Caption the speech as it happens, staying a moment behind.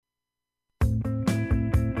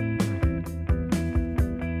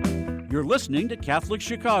You're listening to Catholic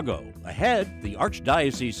Chicago. Ahead, the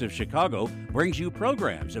Archdiocese of Chicago brings you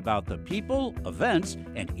programs about the people, events,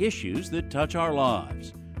 and issues that touch our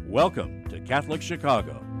lives. Welcome to Catholic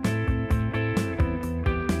Chicago.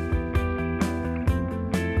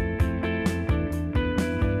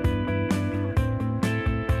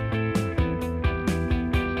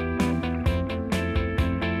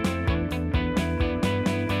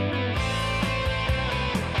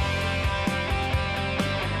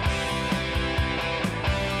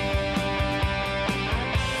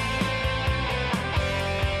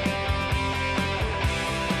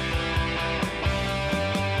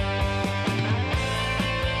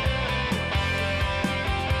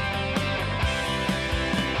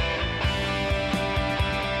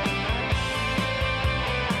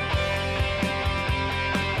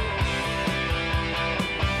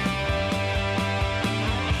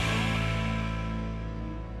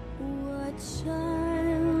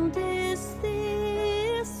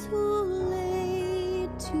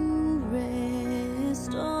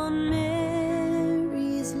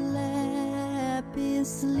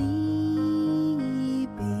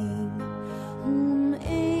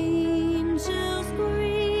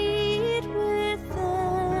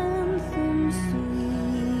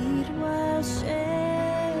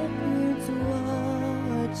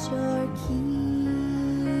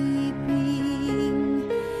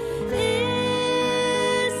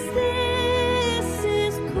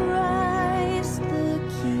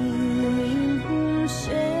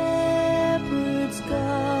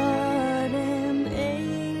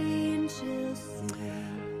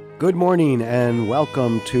 Good morning and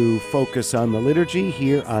welcome to Focus on the Liturgy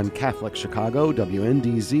here on Catholic Chicago,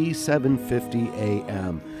 WNDZ 750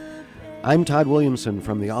 AM. I'm Todd Williamson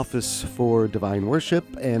from the Office for Divine Worship,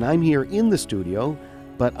 and I'm here in the studio,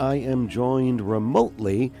 but I am joined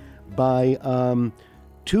remotely by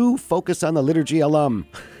two Focus on the Liturgy alum,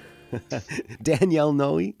 Danielle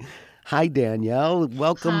Noe. Hi, Danielle.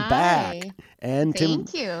 Welcome back. And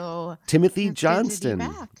Thank you. Timothy It's Johnston. good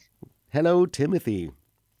to be back. Hello, Timothy.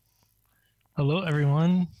 Hello,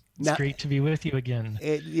 everyone. It's great to be with you again.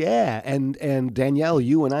 And Danielle,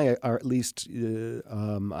 you and I are at least,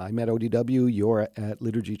 I'm at ODW, you're at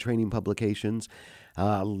Liturgy Training Publications,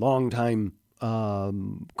 longtime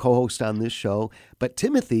co-host on this show. But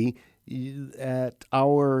Timothy, at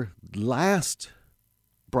our last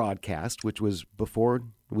broadcast, which was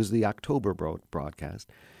the October broadcast,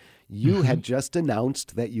 you had just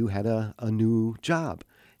announced that you had a new job.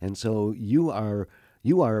 And so you are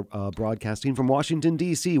broadcasting from Washington,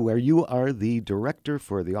 D.C., where you are the director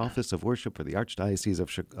for the Office of Worship for the Archdiocese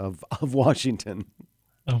of Washington.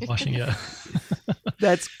 Oh, Washington, yeah.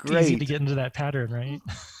 That's great. Easy to get into that pattern, right?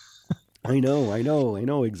 I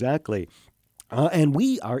know, exactly. And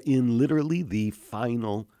we are in literally the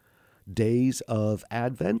final days of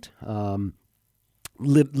Advent.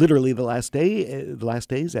 Literally the last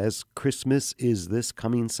days, as Christmas is this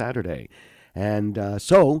coming Saturday. And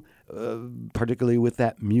particularly with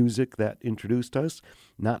that music that introduced us,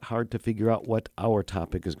 not hard to figure out what our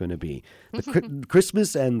topic is going to be. The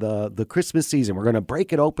Christmas and the Christmas season. We're going to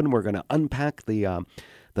break it open. We're going to unpack the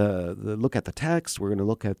look at the text. We're going to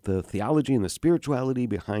look at the theology and the spirituality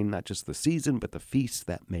behind not just the season, but the feasts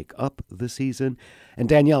that make up the season. And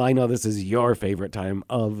Danielle, I know this is your favorite time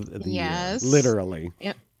of the year, literally.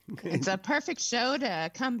 Yep. It's a perfect show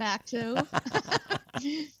to come back to.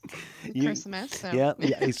 Christmas. So. Yeah.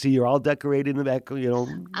 I see you're all decorated in the back,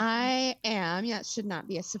 I am. Yeah, it should not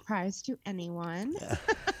be a surprise to anyone.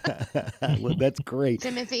 Well, that's great.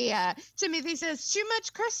 Timothy says, too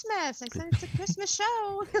much Christmas. I said, it's a Christmas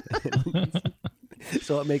show.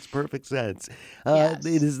 So it makes perfect sense. Yes.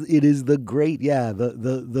 It is the great,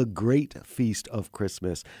 the great feast of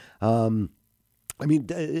Christmas.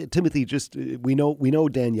 Timothy, we know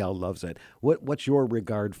Danielle loves it. What's your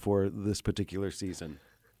regard for this particular season?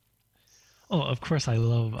 Oh, of course, I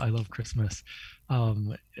love Christmas,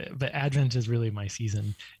 but Advent is really my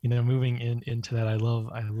season. Moving into that, I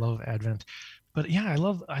love Advent. But yeah, I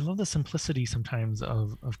love the simplicity sometimes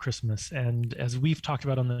of Christmas. And as we've talked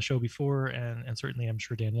about on the show before, and certainly I'm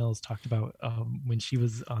sure Danielle has talked about when she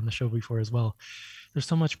was on the show before as well, there's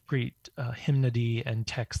so much great hymnody and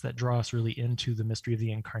text that draw us really into the mystery of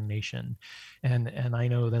the Incarnation. And I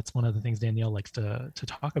know that's one of the things Danielle likes to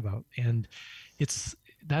talk about. And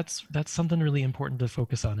that's something really important to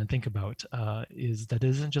focus on and think about, is that it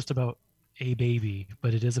isn't just about a baby,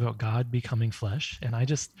 but it is about God becoming flesh. And I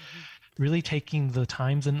just really taking the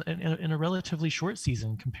times in a relatively short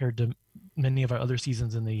season compared to many of our other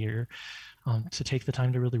seasons in the year, to take the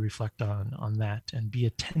time to really reflect on that and be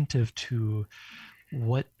attentive to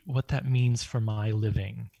what that means for my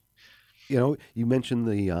living. you mentioned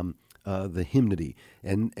the hymnody,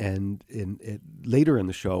 and later in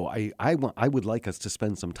the show, I would like us to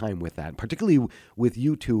spend some time with that, particularly with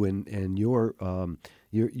you two and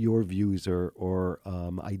your views or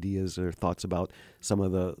ideas or thoughts about some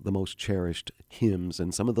of the most cherished hymns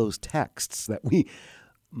and some of those texts that we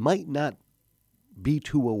might not be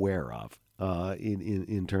too aware of.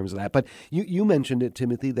 In terms of that. But you mentioned it,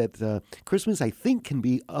 Timothy, that Christmas, I think, can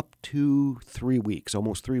be up to 3 weeks,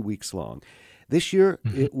 almost 3 weeks long. This year,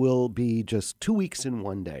 it will be just 2 weeks and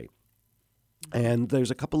 1 day. And there's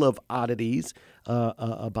a couple of oddities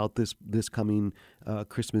about this coming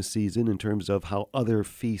Christmas season in terms of how other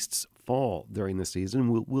feasts fall during the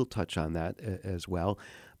season. We'll touch on that as well.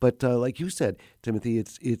 But like you said, Timothy,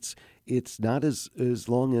 it's not as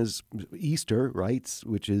long as Easter, right?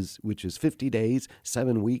 Which is 50 days,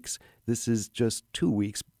 7 weeks. This is just 2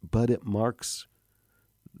 weeks, but it marks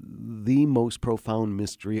the most profound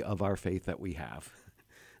mystery of our faith that we have.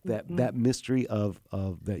 That mystery of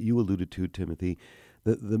that you alluded to, Timothy,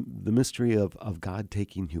 the mystery of God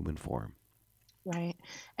taking human form. Right.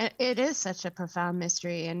 And it is such a profound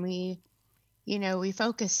mystery, and we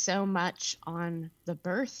focus so much on the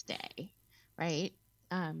birthday, right?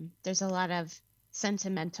 There's a lot of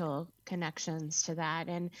sentimental connections to that,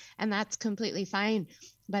 and that's completely fine.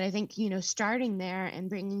 But I think, starting there and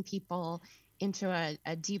bringing people into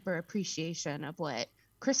a deeper appreciation of what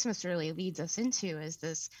Christmas really leads us into is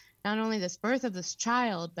this, not only this birth of this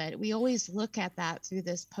child, but we always look at that through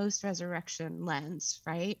this post-resurrection lens,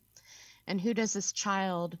 right? And who does this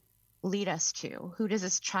child lead us to? Who does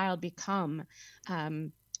this child become?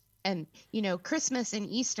 And Christmas and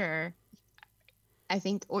Easter, I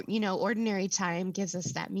think, ordinary time gives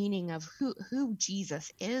us that meaning of who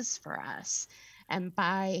Jesus is for us. And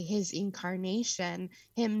by his incarnation,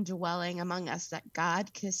 him dwelling among us, that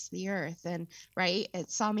God kissed the earth. And right,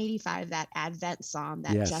 it's Psalm 85, that Advent psalm,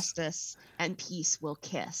 that justice and peace will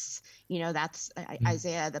kiss. That's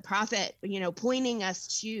Isaiah the prophet, pointing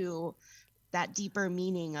us to that deeper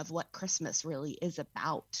meaning of what Christmas really is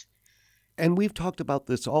about. And we've talked about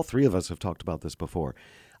this, all three of us have talked about this before.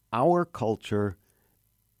 Our culture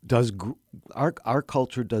does great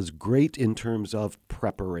in terms of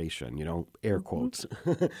preparation, air quotes.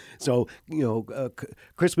 So,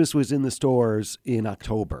 Christmas was in the stores in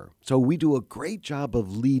October. So we do a great job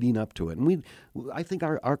of leading up to it. And I think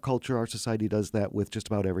our culture, our society does that with just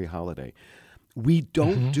about every holiday. We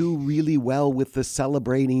don't do really well with the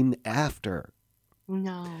celebrating after.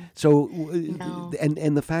 No. So,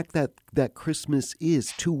 and the fact that Christmas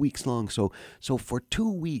is 2 weeks long. So for 2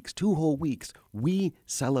 weeks, 2 whole weeks, we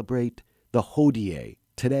celebrate the Hodie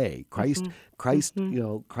today. Christ,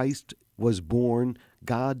 Christ was born.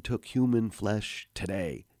 God took human flesh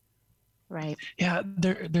today. Right. Yeah.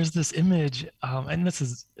 There's this image, and this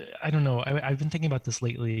is, I don't know. I've been thinking about this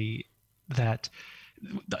lately. That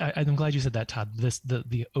I'm glad you said that, Todd.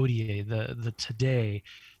 The Hodie, the today.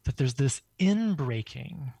 That there's this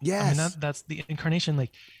inbreaking. Yes. I mean, that's the incarnation. Like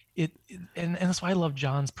it, and that's why I love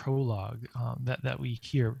John's prologue that we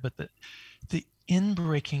hear. But the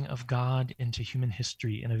inbreaking of God into human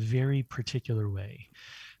history in a very particular way,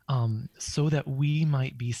 so that we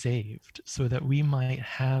might be saved, so that we might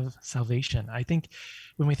have salvation. I think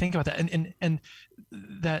when we think about that, and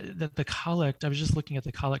that the collect, I was just looking at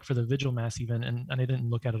the collect for the Vigil Mass even, and I didn't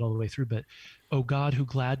look at it all the way through, but, "O God, who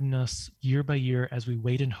gladden us year by year as we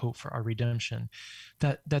wait in hope for our redemption,"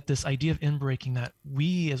 that this idea of inbreaking, that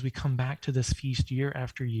we, as we come back to this feast year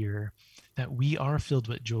after year, that we are filled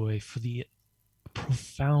with joy for the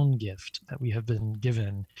profound gift that we have been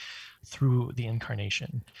given through the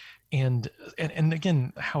incarnation. And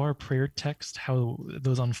again, how our prayer text, how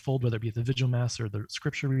those unfold, whether it be at the Vigil Mass or the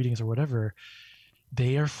scripture readings or whatever,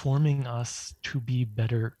 they are forming us to be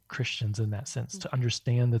better Christians in that sense, to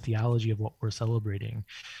understand the theology of what we're celebrating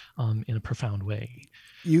in a profound way.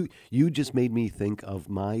 You just made me think of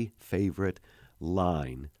my favorite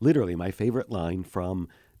line, literally my favorite line from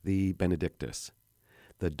the Benedictus.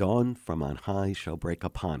 The dawn from on high shall break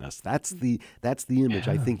upon us. That's the image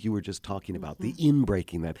I think you were just talking about, the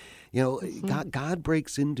inbreaking that, God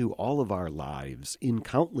breaks into all of our lives in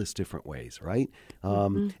countless different ways, right?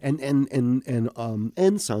 And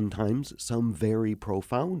sometimes some very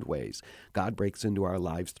profound ways. God breaks into our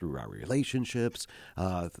lives through our relationships,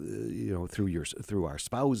 through our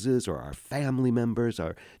spouses or our family members,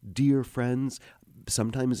 our dear friends,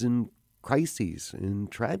 sometimes in crises, in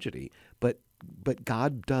tragedy, but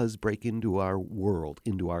God does break into our world,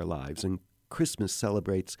 into our lives, and Christmas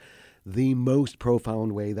celebrates the most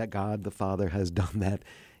profound way that God the Father has done that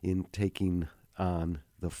in taking on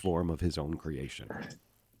the form of his own creation.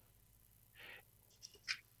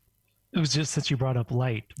 It was just since you brought up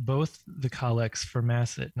light, both the collects for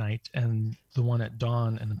Mass at night and the one at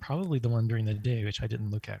dawn, and then probably the one during the day, which I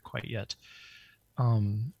didn't look at quite yet.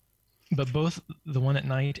 But both the one at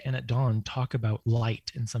night and at dawn talk about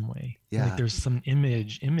light in some way. Yeah. Like there's some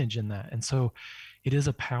image in that. And so it is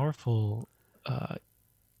a powerful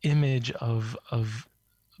image of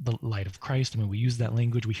the light of Christ. I mean, we use that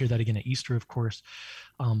language. We hear that again at Easter, of course.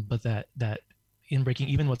 But that in breaking,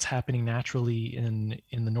 even what's happening naturally in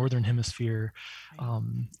the northern hemisphere,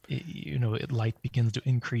 light begins to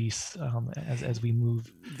increase as we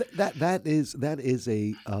move. That is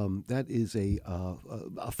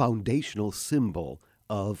a foundational symbol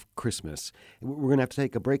of Christmas. We're going to have to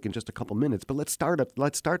take a break in just a couple minutes, but let's start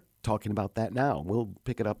talking about that now. We'll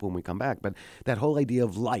pick it up when we come back. But that whole idea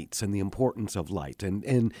of lights and the importance of light,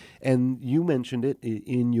 and you mentioned it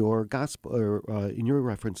in your gospel, or in your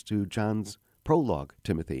reference to John's prologue,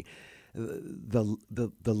 Timothy. The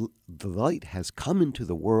light has come into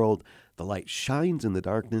the world. The light shines in the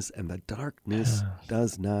darkness, and the darkness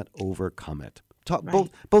does not overcome it.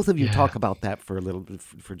 Both of you talk about that for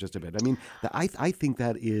just a bit. I mean, I think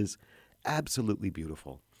that is absolutely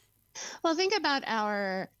beautiful. Well, think about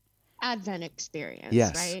our Advent experience,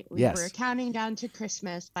 right? We were counting down to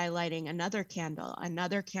Christmas by lighting another candle on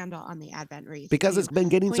the Advent wreath. Because it's been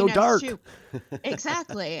getting so dark.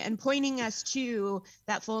 Exactly. And pointing us to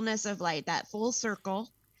that fullness of light, that full circle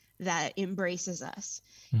that embraces us.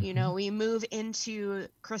 Mm-hmm. You know, we move into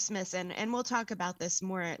Christmas, and we'll talk about this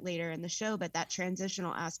more later in the show, but that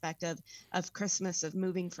transitional aspect of Christmas, of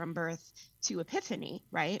moving from birth to Epiphany,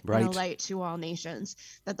 right? And a light to all nations,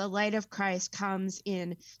 that the light of Christ comes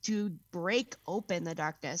in to break open the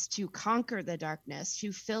darkness, to conquer the darkness,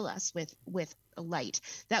 to fill us with light,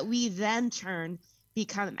 that we then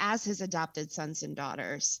become as his adopted sons and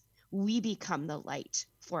daughters. We become the light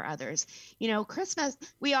for others. You know, Christmas,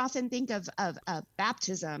 we often think of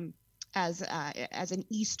baptism as an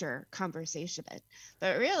Easter conversation,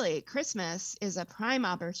 but really Christmas is a prime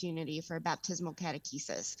opportunity for baptismal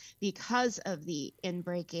catechesis because of the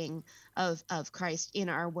inbreaking of Christ in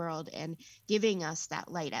our world and giving us that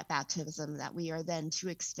light at baptism that we are then to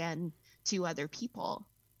extend to other people.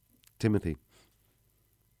 Timothy.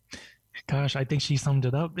 Gosh, I think she summed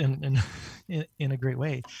it up in a great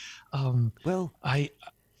way. Well, go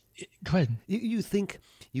ahead. You think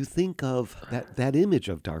of that image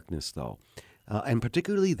of darkness, though, and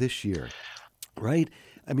particularly this year, right?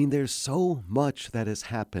 I mean, there's so much that has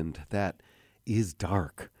happened that is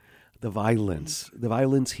dark. The violence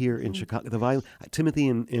here in Chicago, Timothy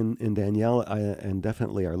and Danielle, and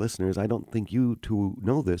definitely our listeners, I don't think you two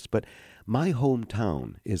know this, but my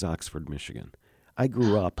hometown is Oxford, Michigan. I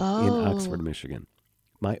grew up in Oxford, Michigan.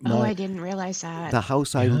 I didn't realize that. The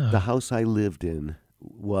house I lived in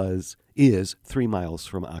is 3 miles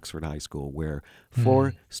from Oxford High School, where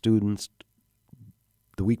 4 students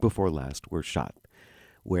the week before last were shot,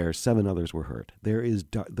 where 7 others were hurt. There is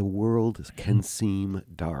the world can seem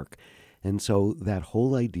dark, and so that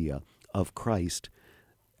whole idea of Christ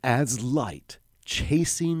as light,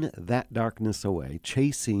 chasing that darkness away,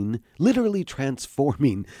 literally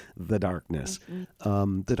transforming the darkness,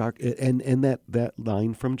 and that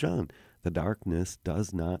line from John, the darkness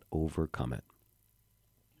does not overcome it.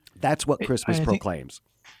 That's what Christmas proclaims.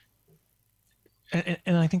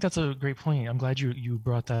 And I think that's a great point. I'm glad you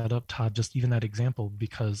brought that up, Todd, just even that example,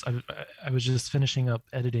 because I was just finishing up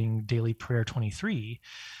editing Daily Prayer 23.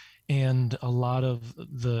 And a lot of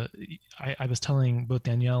I was telling both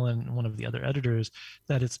Danielle and one of the other editors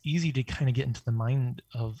that it's easy to kind of get into the mind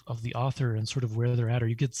of the author and sort of where they're at, or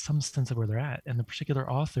you get some sense of where they're at. And the particular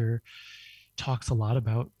author talks a lot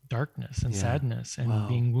about darkness and sadness and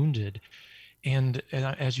being wounded. And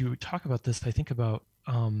as you talk about this, I think about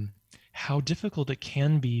how difficult it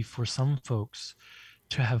can be for some folks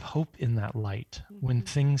to have hope in that light when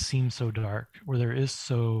things seem so dark, where there is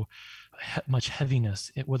so much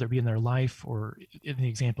heaviness, whether it be in their life or in the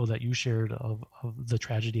example that you shared of the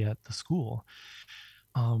tragedy at the school.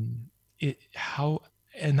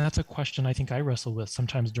 And that's a question I think I wrestle with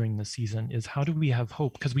sometimes during this season, is how do we have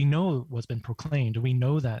hope? Because we know what's been proclaimed. We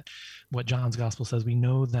know that what John's gospel says, we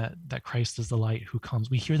know that Christ is the light who comes.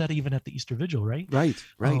 We hear that even at the Easter Vigil, right? Right.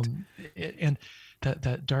 And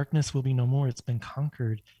that darkness will be no more. It's been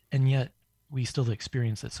conquered, and yet we still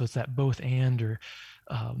experience it. So it's that both and, or,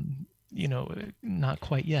 not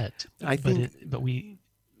quite yet. I think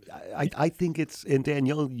it's, and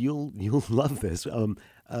Danielle, you'll love this.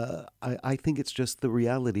 I think it's just the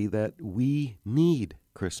reality that we need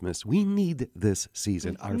Christmas. We need this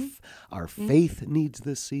season. Mm-hmm. Our faith needs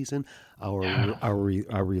this season. Our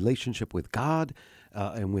relationship with God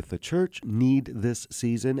and with the church need this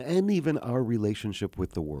season, and even our relationship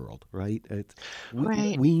with the world. Right?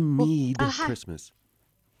 Right. We need Christmas.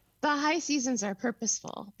 The high seasons are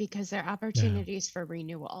purposeful because they're opportunities for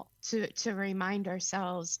renewal, to remind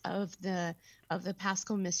ourselves of the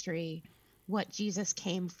Paschal mystery, what Jesus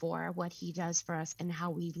came for, what he does for us, and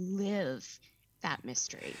how we live that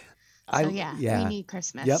mystery. So we need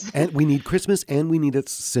Christmas. Yep, and we need Christmas, and we need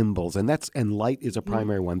its symbols, and light is a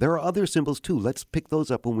primary one. There are other symbols too. Let's pick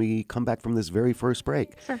those up when we come back from this very first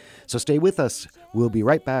break. Sure. So stay with us. We'll be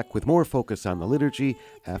right back with more Focus on the Liturgy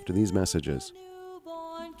after these messages.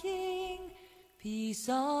 Peace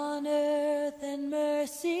on earth and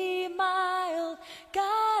mercy mild,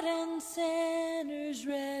 God and sinners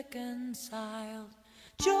reconciled.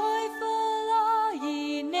 Joyful all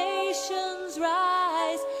ye nations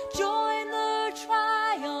rise, join the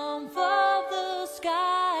triumph of the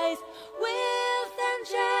skies. With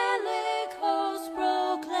angelic hosts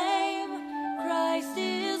proclaim, Christ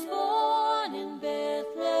is born in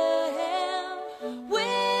Bethlehem.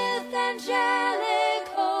 With angelic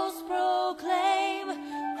hosts proclaim,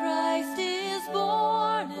 Christ is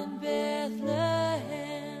born in Bethlehem.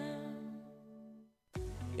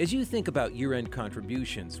 As you think about year-end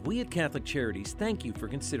contributions, we at Catholic Charities thank you for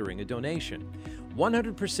considering a donation.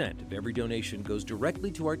 100% of every donation goes directly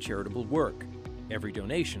to our charitable work. Every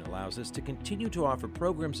donation allows us to continue to offer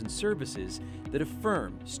programs and services that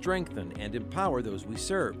affirm, strengthen, and empower those we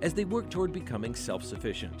serve as they work toward becoming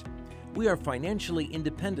self-sufficient. We are financially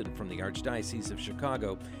independent from the Archdiocese of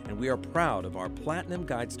Chicago, and we are proud of our Platinum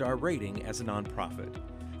GuideStar rating as a nonprofit.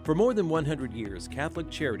 For more than 100 years, Catholic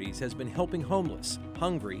Charities has been helping homeless,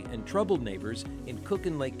 hungry, and troubled neighbors in Cook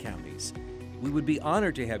and Lake counties. We would be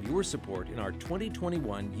honored to have your support in our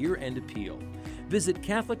 2021 year-end appeal. Visit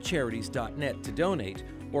CatholicCharities.net to donate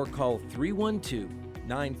or call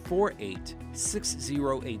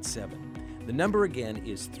 312-948-6087. The number again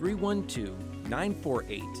is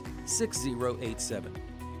 312-948-6087.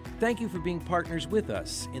 Thank you for being partners with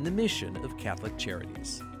us in the mission of Catholic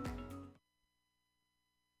Charities.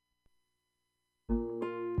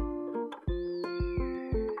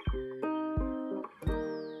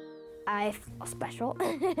 I feel special.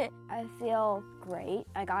 I feel great.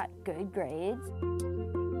 I got good grades.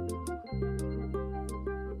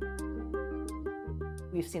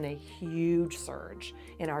 We've seen a huge surge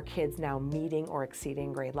in our kids now meeting or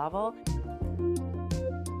exceeding grade level.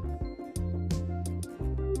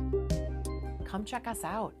 Come check us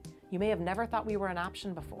out. You may have never thought we were an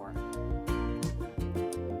option before.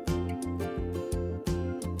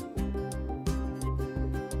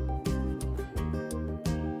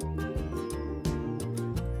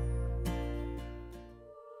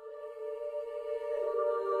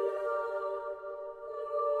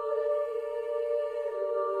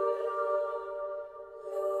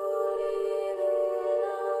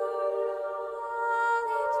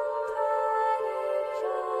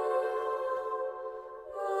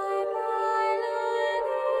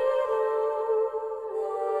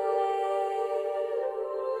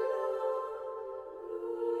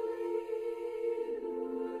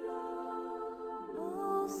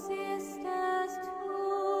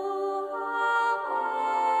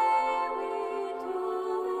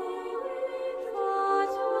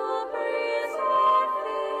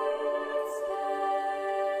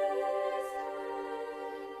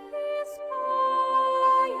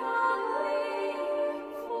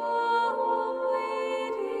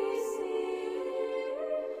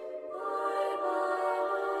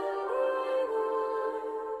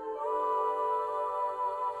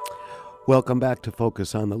 Welcome back to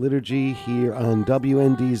Focus on the Liturgy here on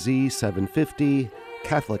WNDZ 750,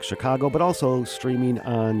 Catholic Chicago, but also streaming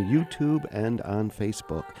on YouTube and on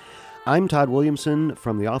Facebook. I'm Todd Williamson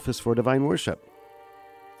from the Office for Divine Worship.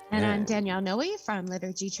 And I'm Danielle Noe from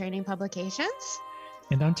Liturgy Training Publications.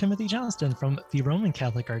 And I'm Timothy Johnston from the Roman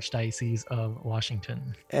Catholic Archdiocese of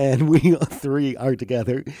Washington. And we three are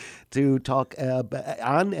together to talk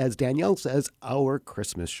on, as Danielle says, our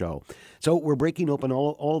Christmas show. So we're breaking open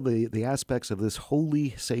all the aspects of this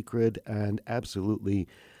holy, sacred, and absolutely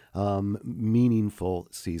meaningful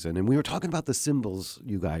season. And we were talking about the symbols,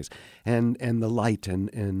 you guys, and the light,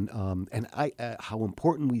 and how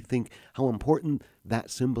important that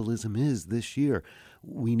symbolism is this year.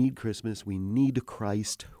 We need Christmas. We need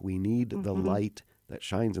Christ. We need the light that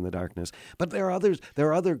shines in the darkness. But there are other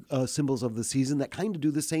symbols of the season that kind of do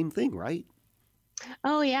the same thing, right?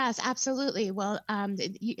 Oh yes, absolutely. Well,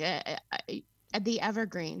 the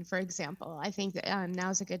evergreen, for example. I think that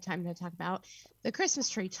now's a good time to talk about the Christmas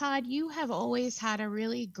tree. Todd, you have always had a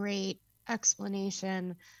really great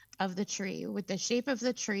explanation of the tree, with the shape of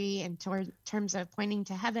the tree in terms of pointing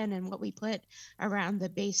to heaven and what we put around the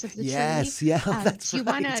base of the tree. That's do you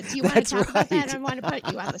right. Want to talk about that? I don't want to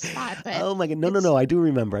put you on the spot, but oh my God, no, I do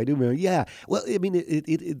remember. Yeah, well, I mean,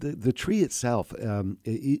 the tree itself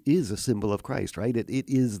it is a symbol of Christ, right? It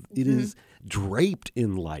is draped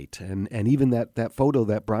in light, and even that photo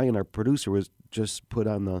that Brian, our producer, was just put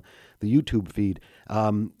on the YouTube feed,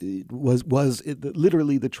 was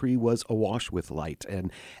literally the tree was awash with light,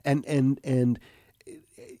 and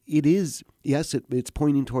it is, yes, it's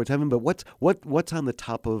pointing towards heaven. But what's on the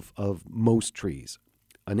top of most trees?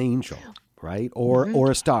 An angel, right?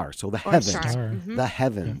 Or a star. So the heavens, the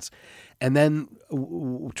heavens. Yeah. And then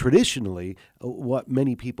traditionally, what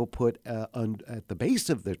many people put at the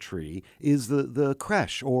base of the tree is the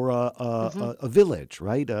creche, or a village,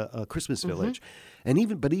 right? A Christmas village. And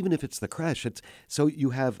even if it's the creche, it's so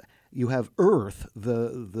you have earth,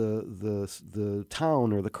 the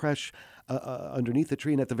town or the creche underneath the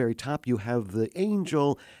tree, and at the very top you have the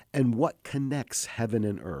angel, and what connects heaven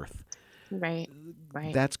and earth. Right.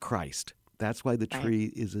 That's Christ. That's why the tree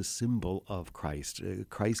is a symbol of Christ.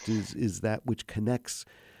 Christ is that which connects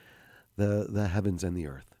the heavens and the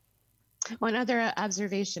earth. One other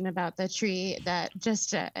observation about the tree that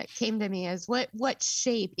just came to me is what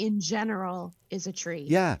shape in general is a tree?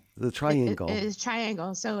 Yeah, the triangle. It is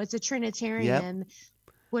triangle. So it's a Trinitarian. Yep.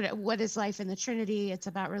 What is life in the Trinity? It's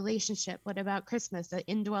about relationship. What about Christmas? The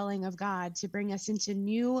indwelling of God to bring us into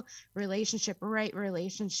new right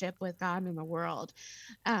relationship with God and the world.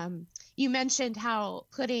 You mentioned how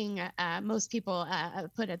putting most people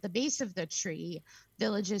put at the base of the tree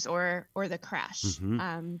villages or the creche.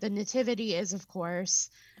 The nativity is, of course,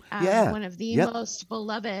 one of the most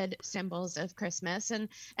beloved symbols of Christmas, and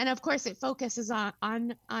of course it focuses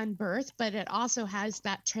on birth, but it also has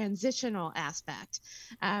that transitional aspect.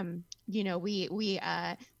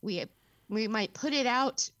 We might put it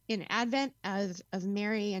out in Advent of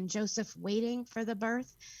Mary and Joseph waiting for the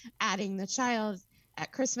birth, adding the child.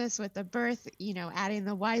 At Christmas with the birth, adding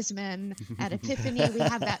the wise men. At Epiphany, we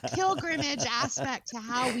have that pilgrimage aspect to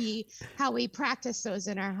how we practice those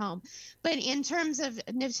in our home. But in terms of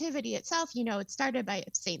nativity itself, it started by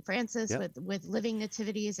St. Francis with living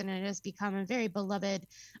nativities, and it has become a very beloved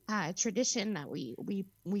tradition that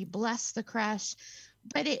we bless the creche.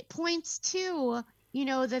 But it points to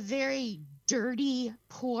the very dirty,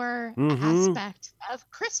 poor aspect of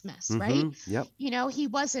Christmas, right? Yep. He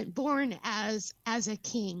wasn't born as a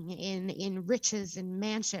king in riches and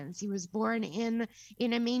mansions. He was born in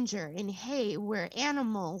a manger, in hay, where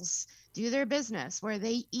animals do their business, where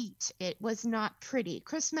they eat. It was not pretty.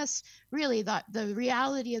 Christmas, really, the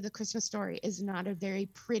reality of the Christmas story is not a very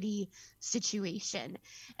pretty situation.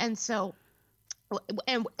 And so,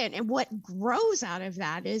 and what grows out of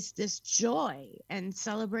that is this joy and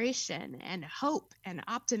celebration and hope and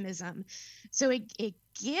optimism. So it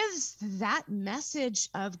gives that message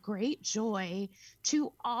of great joy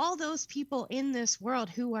to all those people in this world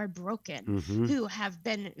who are broken, who have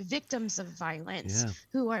been victims of violence,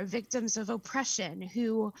 who are victims of oppression,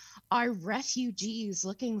 who are refugees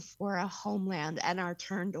looking for a homeland and are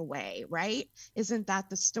turned away, right? Isn't that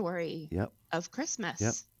the story of Christmas?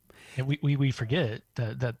 Yep. And we forget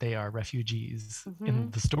that they are refugees in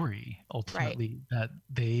the story, ultimately, that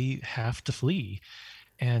they have to flee.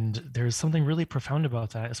 And there's something really profound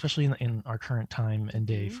about that, especially in our current time and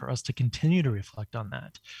day, for us to continue to reflect on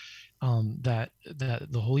that, that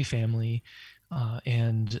the Holy Family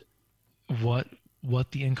and what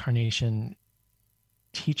the Incarnation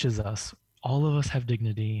teaches us. All of us have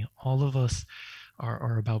dignity. All of us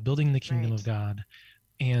are about building the kingdom of God.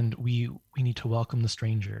 And we need to welcome the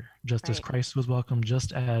stranger, just as Christ was welcomed,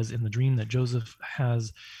 just as in the dream that Joseph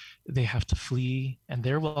has, they have to flee, and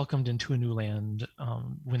they're welcomed into a new land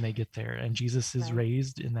when they get there. And Jesus is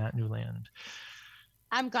raised in that new land.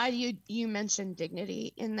 I'm glad you mentioned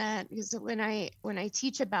dignity in that, because when I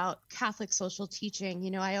teach about Catholic social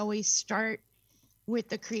teaching, I always start with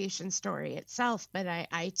the creation story itself, but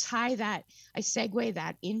I segue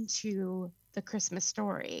that into the Christmas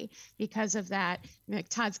story because of that.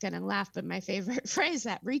 Todd's going to laugh, but my favorite phrase,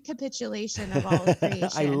 that recapitulation of all of creation.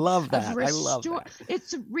 I love that. I love that.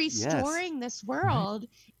 It's restoring this world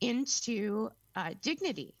into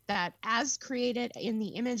dignity, that as created in the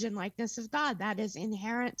image and likeness of God, that is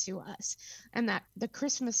inherent to us. And that the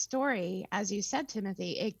Christmas story, as you said,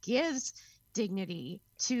 Timothy, it gives dignity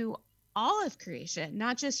to all of creation,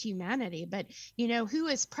 not just humanity, but, you know, who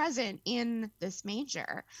is present in this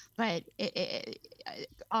manger, but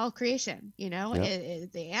all creation, you know,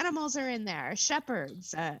 the animals are in there,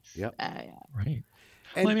 shepherds. Right.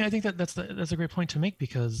 Well, I mean, I think that's a great point to make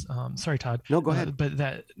because, sorry, Todd. No, go ahead. But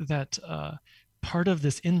that part of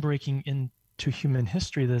this inbreaking into human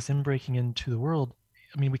history, this inbreaking into the world,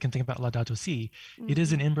 I mean, we can think about Laudato Si. It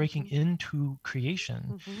is an inbreaking into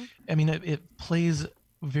creation. I mean, it plays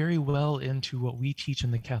very well into what we teach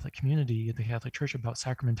in the Catholic community, in the Catholic Church, about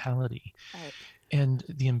sacramentality and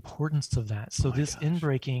the importance of that. So this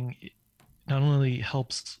inbreaking not only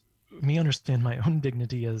helps me understand my own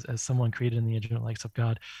dignity as someone created in the image and likeness of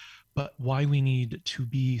God, but why we need to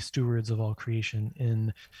be stewards of all creation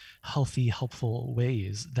in healthy, helpful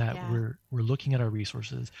ways that we're looking at our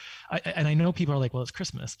resources. And I know people are like, well, it's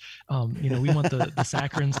Christmas. You know, we want the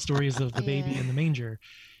saccharine stories of the baby in the manger.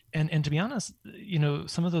 And to be honest, you know,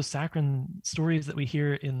 some of those saccharine stories that we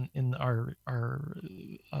hear in our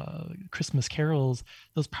Christmas carols,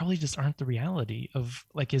 those probably just aren't the reality of,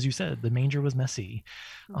 like, as you said, the manger was messy.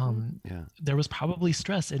 There was probably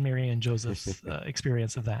stress in Mary and Joseph's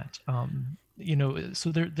experience of that. You know,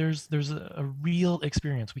 so there's a real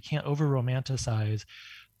experience. We can't over romanticize,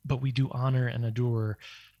 but we do honor and adore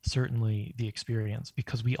certainly the experience,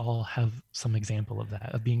 because we all have some example of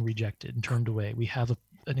that, of being rejected and turned away. We have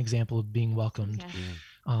an example of being welcomed.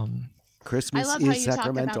 Christmas I love is how you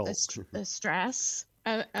sacramental. talk about the stress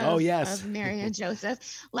of Mary and Joseph.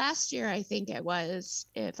 Last year, I think it was,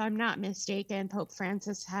 if I'm not mistaken, Pope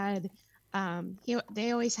Francis had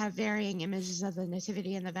they always have varying images of the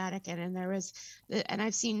Nativity in the Vatican, and and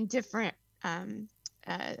I've seen different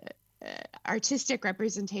artistic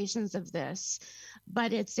representations of this,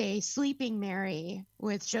 but it's a sleeping Mary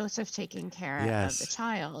with Joseph taking care of the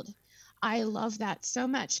child. I love that so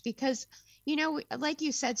much because, you know, like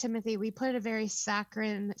you said, Timothy, we put a very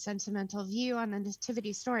saccharine, sentimental view on the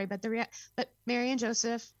nativity story, but but Mary and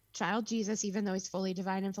Joseph, child Jesus, even though he's fully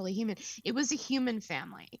divine and fully human, it was a human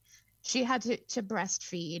family. She had to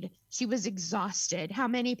breastfeed. She was exhausted. How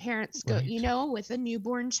many parents go, you know, with a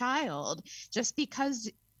newborn child? Just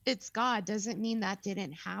because it's God doesn't mean that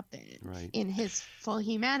didn't happen in his full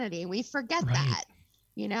humanity. We forget that,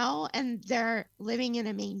 you know, and they're living in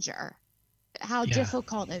a manger. How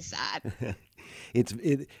difficult is that?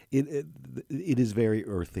 It is very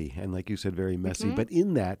earthy and, like you said, very messy. But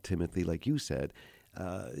in that, Timothy, like you said,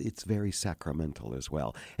 it's very sacramental as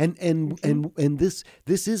well. And this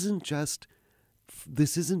isn't just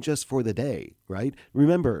for the day, right?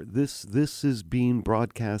 Remember, this is being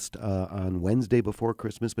broadcast on Wednesday before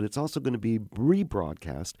Christmas, but it's also going to be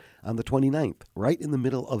rebroadcast on the 29th, right in the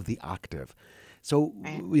middle of the octave. So,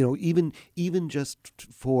 you know, even just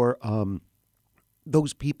for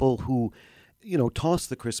those people who, you know, toss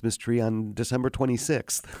the Christmas tree on December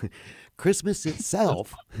 26th. Christmas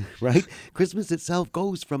itself, right? Christmas itself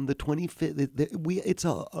goes from the 25th.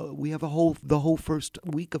 We have the whole first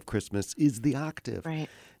week of Christmas is the octave, right?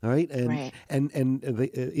 All right, and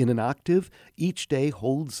in an octave, each day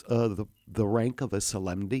holds the rank of a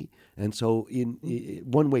solemnity, and so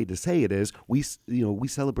one way to say it is we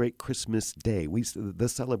celebrate Christmas Day. The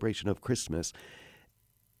celebration of Christmas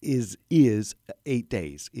is 8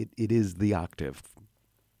 days. It is the octave.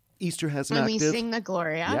 Easter has an octave. And we sing the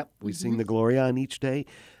Gloria. Yep, we sing the Gloria on each day.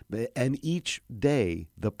 And each day,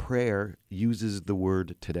 the prayer uses the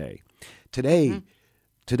word today.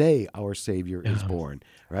 Today, our Savior is born,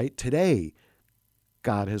 right? Today,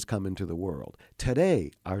 God has come into the world.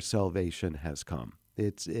 Today, our salvation has come.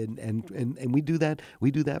 And we do that.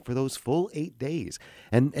 We do that for those full 8 days.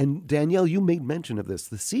 And Danielle, you made mention of this.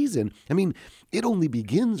 The season, I mean, it only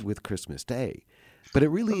begins with Christmas Day, but it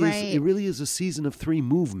really is. It really is a season of three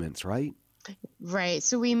movements, right? Right.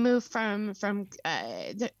 So we move from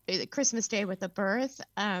the Christmas Day with the birth.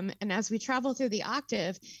 And as we travel through the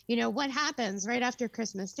octave, you know, what happens right after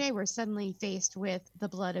Christmas Day, we're suddenly faced with the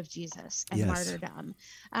blood of Jesus and martyrdom,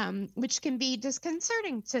 which can be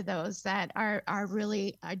disconcerting to those that are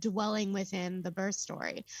really dwelling within the birth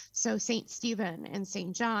story. So St. Stephen and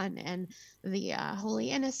St. John and the Holy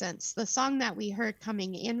Innocents. The song that we heard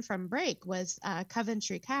coming in from break was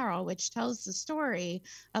Coventry Carol, which tells the story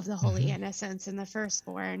of the Holy Innocents and the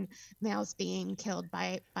firstborn males being killed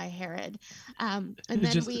by Herod. And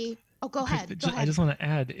then go ahead. I just want to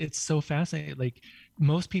add, it's so fascinating. Like,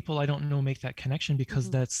 most people I don't know make that connection because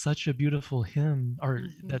that's such a beautiful hymn, or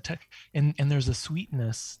and there's a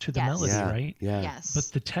sweetness to the melody, right? Yeah. Yes. But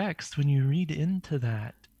the text, when you read into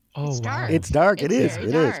that, it's dark. It's dark. It is.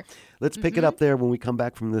 Dark. Let's pick it up there when we come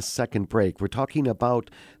back from this second break. We're talking about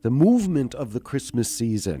the movement of the Christmas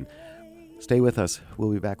season. Stay with us.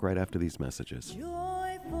 We'll be back right after these messages.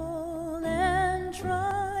 Joyful and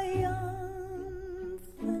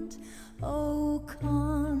triumphant, oh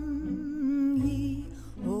come ye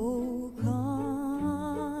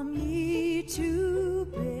to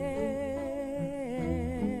Bethlehem.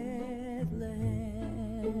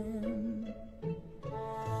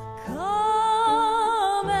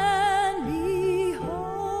 Come and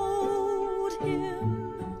behold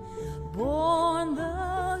him, born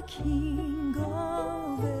the King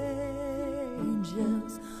of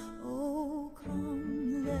angels. Oh,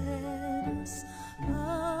 come, let us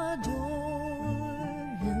adore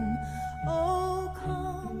him. Oh,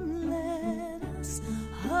 come, let us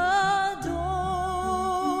adore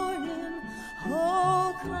him.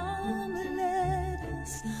 Oh, come, let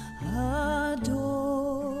us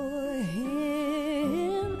adore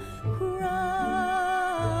him, Christ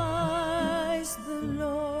the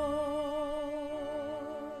Lord.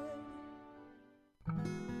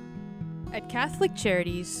 At Catholic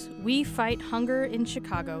Charities, we fight hunger in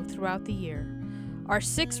Chicago throughout the year. Our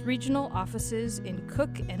 6 regional offices in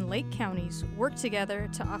Cook and Lake counties work together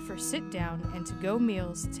to offer sit-down and to-go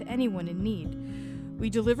meals to anyone in need. We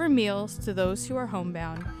deliver meals to those who are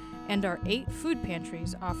homebound, and our 8 food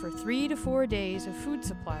pantries offer 3 to 4 days of food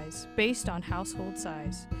supplies based on household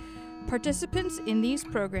size. Participants in these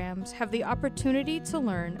programs have the opportunity to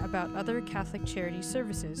learn about other Catholic charity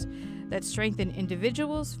services that strengthen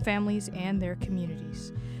individuals, families, and their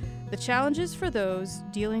communities. The challenges for those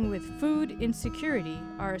dealing with food insecurity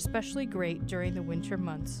are especially great during the winter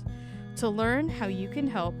months. To learn how you can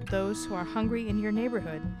help those who are hungry in your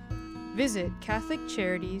neighborhood, visit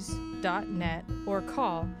CatholicCharities.net or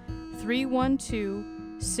call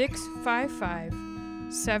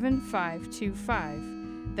 312-655-7525.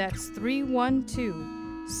 That's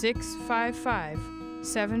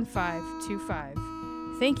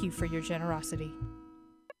 312-655-7525. Thank you for your generosity.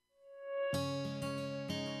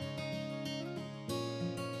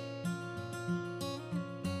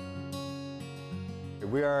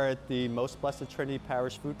 We are at the Most Blessed Trinity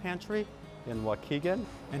Parish Food Pantry in Waukegan.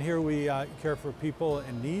 And here we care for people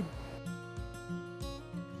in need.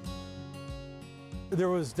 There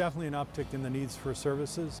was definitely an uptick in the needs for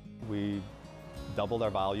services. We doubled our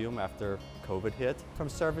volume after COVID hit, from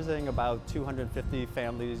servicing about 250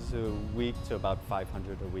 families a week to about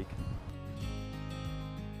 500 a week.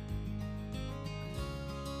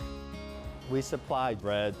 We supply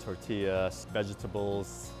bread, tortillas,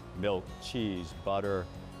 vegetables, milk, cheese, butter,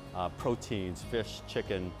 proteins, fish,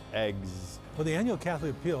 chicken, eggs. Well, the Annual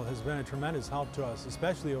Catholic Appeal has been a tremendous help to us,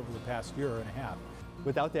 especially over the past year and a half.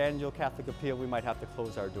 Without the Annual Catholic Appeal, we might have to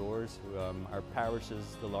close our doors. Our parish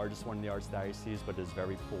is the largest one in the Archdiocese, but is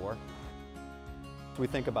very poor. We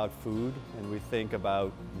think about food and we think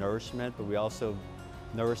about nourishment, but we also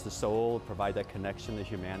nourish the soul, provide that connection to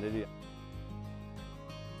humanity.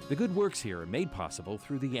 The good works here are made possible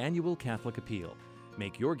through the Annual Catholic Appeal.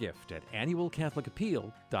 Make your gift at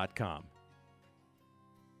annualcatholicappeal.com.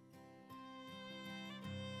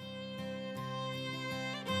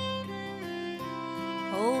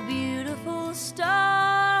 Oh, beautiful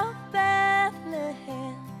star of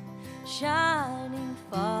Bethlehem, shining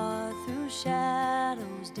far through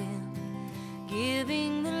shadows dim,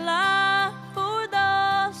 giving the light for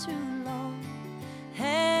those who long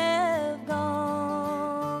have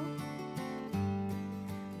gone,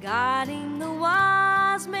 guiding the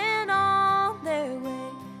wise men on their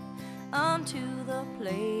way unto the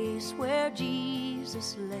place where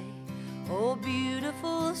Jesus lay. Oh,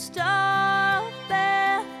 beautiful star of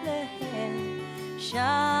Bethlehem,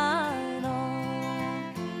 shine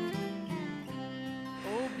on.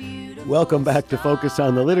 Oh, beautiful. Welcome back to Focus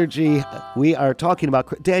on the Liturgy. We are talking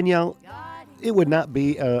about, Danielle, it would not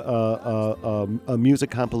be a music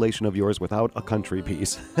compilation of yours without a country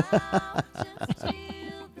piece.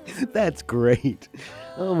 That's great.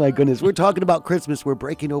 Oh my goodness, we're talking about Christmas. We're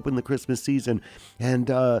breaking open the Christmas season, and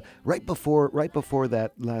right before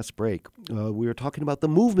that last break, we were talking about the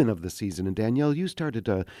movement of the season. And Danielle, you started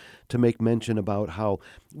to make mention about how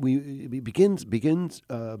it begins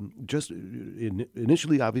just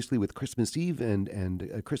initially, obviously, with Christmas Eve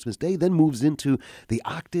and Christmas Day, then moves into the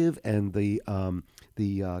octave and the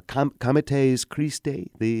Comites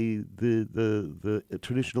Christi. The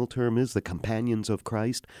traditional term is the companions of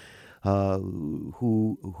Christ.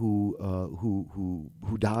 Who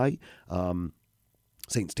die,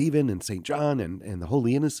 Saint Stephen and Saint John and the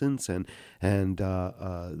Holy Innocents and how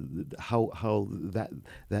that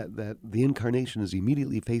the Incarnation is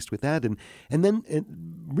immediately faced with that, and then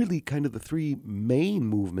really kind of the 3 main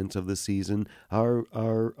movements of the season are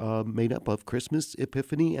made up of Christmas,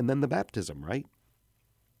 Epiphany, and then the baptism, right?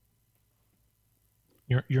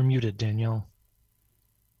 You're muted, Danielle.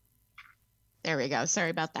 There we go.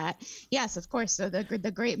 Sorry about that. Yes, of course. So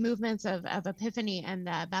the great movements of Epiphany and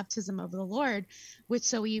baptism of the Lord,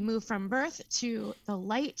 so we move from birth to the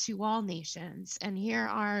light to all nations. And here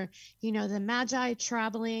are, the Magi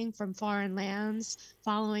traveling from foreign lands,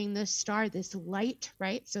 following this star, this light,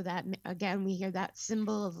 right? So that, again, we hear that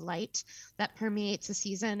symbol of light that permeates the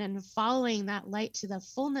season, and following that light to the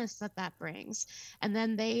fullness that brings. And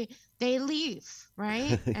then they leave,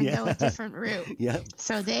 right? And go a different route. Yeah.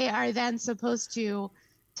 So they are then supposed to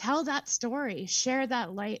tell that story, share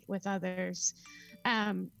that light with others.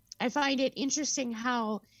 I find it interesting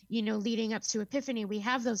how, leading up to Epiphany, we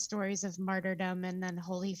have those stories of martyrdom and then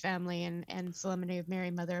Holy Family and Solemnity of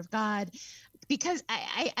Mary, Mother of God, because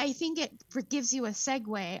I think it gives you a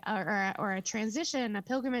segue or a transition, a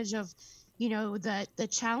pilgrimage of, the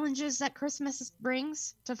challenges that Christmas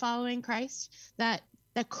brings to following Christ, that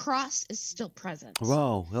the cross is still present.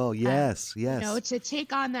 Wow. Oh, yes, yes. To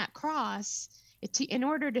take on that cross, in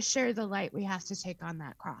order to share the light, we have to take on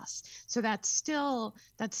that cross. So that's still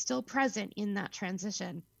present in that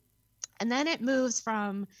transition. And then it moves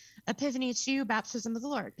from Epiphany to baptism of the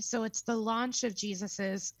Lord. So it's the launch of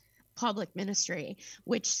Jesus's public ministry,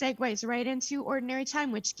 which segues right into ordinary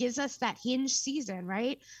time, which gives us that hinge season,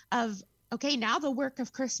 right? Of, okay, now the work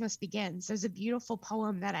of Christmas begins. There's a beautiful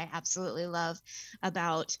poem that I absolutely love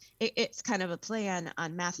about, it's kind of a play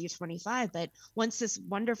on Matthew 25, but once this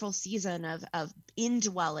wonderful season of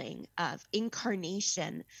indwelling, of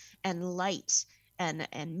incarnation and light and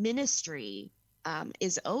ministry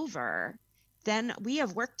is over, then we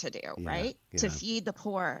have work to do, right? Yeah. To feed the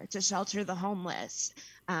poor, to shelter the homeless,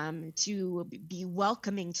 to be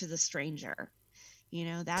welcoming to the stranger.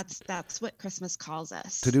 That's what Christmas calls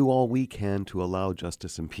us. To do all we can to allow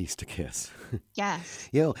justice and peace to kiss. Yes.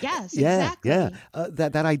 Yes, exactly. Yeah.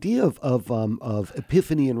 That idea of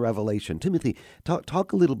Epiphany and Revelation. Timothy,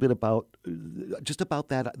 talk a little bit about just about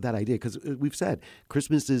that idea, because we've said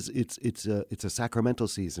Christmas is it's a sacramental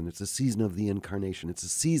season. It's a season of the incarnation. It's a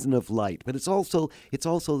season of light, but it's also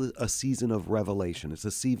a season of revelation. It's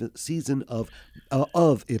a season of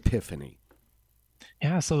Epiphany.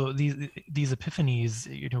 Yeah, so these epiphanies,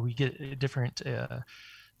 we get different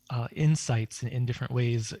insights in different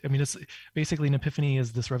ways. I mean, it's basically an epiphany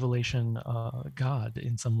is this revelation God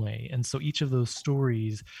in some way. And so each of those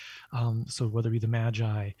stories, so whether it be the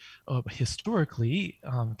Magi, historically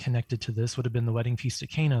connected to this would have been the wedding feast at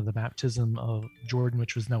Cana, the baptism of Jordan,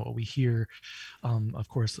 which was now what we hear, of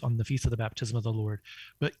course, on the feast of the baptism of the Lord.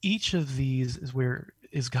 But each of these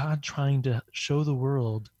is God trying to show the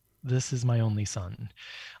world, this is my only son,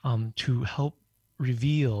 to help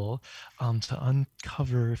reveal, to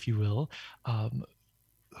uncover, if you will,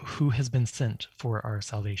 who has been sent for our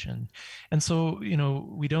salvation. And so,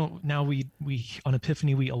 we on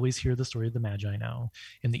Epiphany, we always hear the story of the Magi now.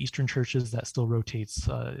 In the Eastern churches, that still rotates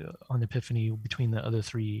on Epiphany between the other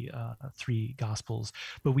three Gospels.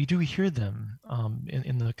 But we do hear them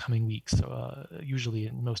in the coming weeks. Usually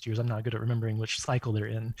in most years, I'm not good at remembering which cycle they're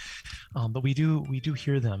in. But we do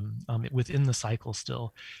hear them within the cycle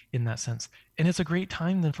still in that sense. And it's a great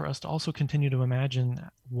time then for us to also continue to imagine,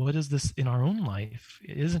 what is this in our own life?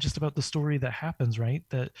 It isn't just about the story that happens, right?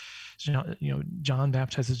 That, John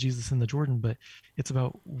baptizes Jesus in the Jordan, but it's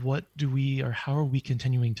about how are we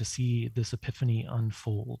continuing to see this epiphany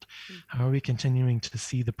unfold? How are we continuing to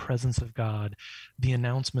see the presence of God, the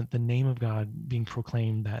announcement, the name of God being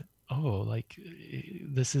proclaimed, that,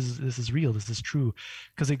 this is real, this is true?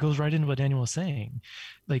 Because it goes right into what Daniel was saying.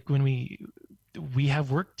 Like when we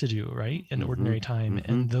have work to do, right, in ordinary time.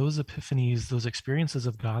 And those epiphanies, those experiences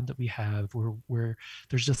of God that we have, where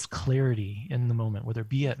there's just clarity in the moment, whether it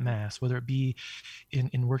be at Mass, whether it be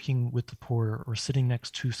in working with the poor, or sitting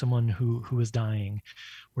next to someone who is dying,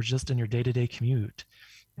 or just in your day-to-day commute.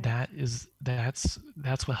 That's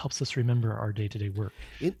what helps us remember our day-to-day work.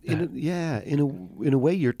 In a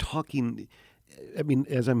way, you're talking. I mean,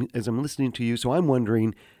 as I'm listening to you, so I'm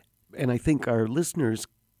wondering, and I think our listeners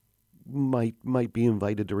might be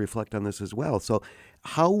invited to reflect on this as well. So,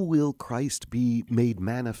 how will Christ be made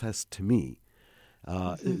manifest to me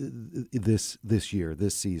this year,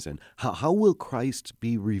 this season? How will Christ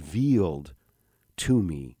be revealed to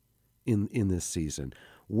me in this season?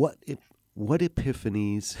 What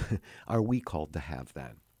epiphanies are we called to have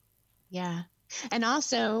then? Yeah. And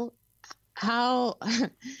also, how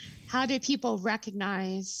do people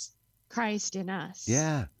recognize Christ in us?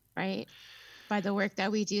 Yeah. Right? By the work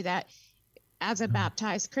that we do, that as a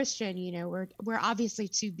baptized Christian, we're obviously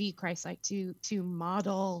to be Christ-like, to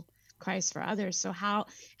model Christ for others. So how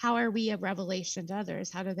are we a revelation to others?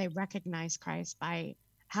 How do they recognize Christ? By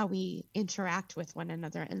how we interact with one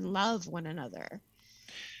another and love one another.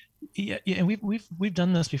 Yeah, and we've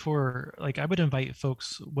done this before. Like, I would invite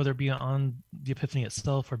folks, whether it be on the Epiphany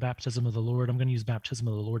itself or baptism of the Lord. I'm going to use baptism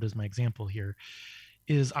of the Lord as my example here.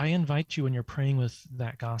 Is I invite you, when you're praying with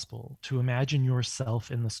that gospel, to imagine yourself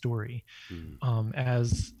in the story,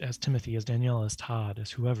 as Timothy, as Danielle, as Todd, as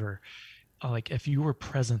whoever. Like, if you were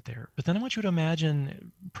present there. But then I want you to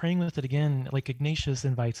imagine praying with it again, like Ignatius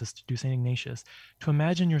invites us to do, St. Ignatius, to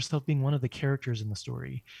imagine yourself being one of the characters in the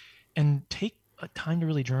story, and take a time to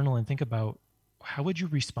really journal and think about how would you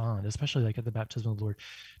respond, especially like at the baptism of the Lord.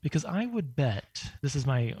 Because I would bet, this is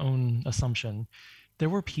my own assumption, there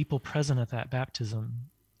were people present at that baptism,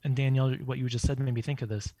 and Danielle, what you just said made me think of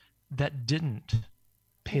this, that didn't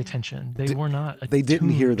pay attention. They were not attuned. They didn't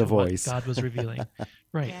hear the voice God was revealing.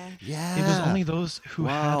 Right. Yeah. It was only those who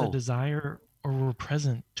had a desire or were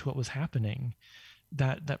present to what was happening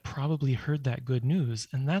that probably heard that good news.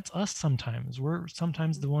 And that's us sometimes. We're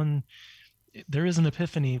sometimes the one, there is an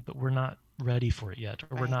epiphany, but we're not ready for it yet,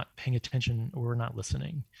 or we're not paying attention, or we're not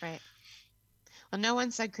listening. Right. Well, no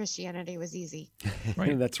one said Christianity was easy.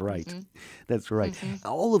 Right. That's right. Mm-hmm. That's right. Mm-hmm.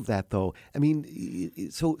 All of that, though, I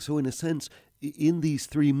mean, so in a sense, in these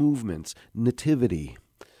three movements, nativity,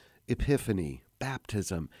 epiphany,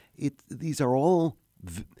 baptism, these are all,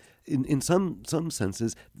 in some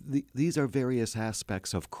senses, these are various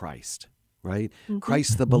aspects of Christ, right? Mm-hmm.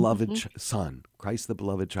 Christ the beloved Son, Christ the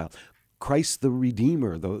beloved child, Christ the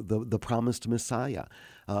Redeemer, the promised Messiah.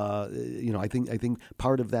 I think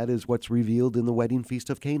part of that is what's revealed in the wedding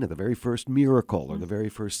feast of Cana, the very first miracle, or the very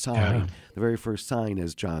first sign,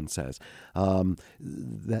 as John says.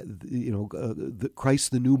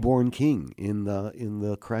 Christ the newborn King in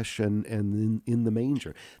the creche and in the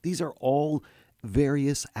manger. These are all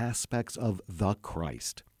various aspects of the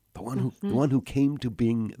Christ, the one who came to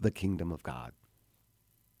bring the kingdom of God.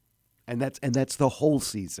 And that's the whole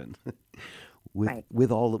season,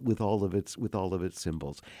 with all of its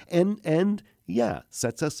symbols, and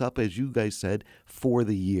sets us up, as you guys said, for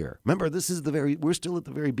the year. Remember, we're still at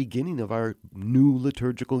the very beginning of our new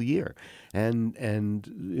liturgical year, and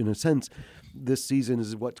in a sense, this season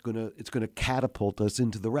is it's going to catapult us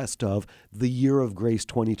into the rest of the Year of Grace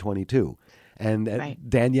 2022. And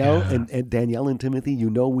Danielle and Danielle and Timothy,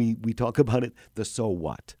 we talk about it. The so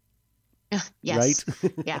what. Yes.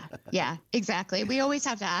 Right? Yeah, exactly. We always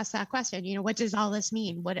have to ask that question. What does all this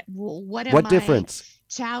mean? What difference? I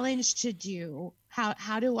challenged to do?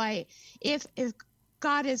 How do I, if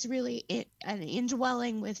God is really an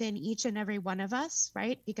indwelling within each and every one of us,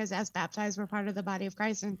 right? Because as baptized, we're part of the body of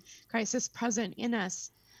Christ, and Christ is present in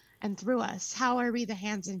us and through us. How are we the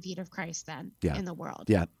hands and feet of Christ then in the world?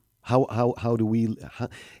 Yeah. How do we?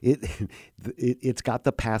 It's got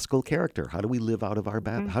the Paschal character. How do we live out of our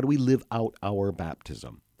How do we live out our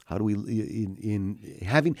baptism? How do we, in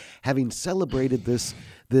having celebrated this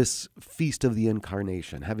feast of the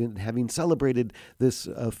Incarnation, having celebrated this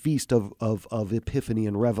feast of Epiphany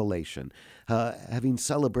and Revelation, having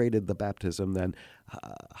celebrated the baptism, then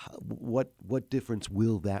what difference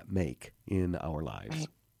will that make in our lives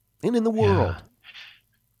and in the world? Yeah.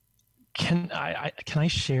 Can I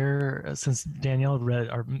share, since Danielle read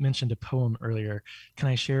or mentioned a poem earlier, can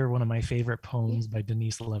I share one of my favorite poems by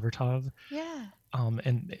Denise Levertov? Yeah.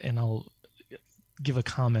 And I'll give a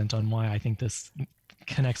comment on why I think this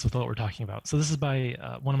connects with what we're talking about. So this is by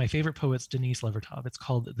one of my favorite poets, Denise Levertov. It's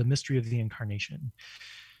called The Mystery of the Incarnation.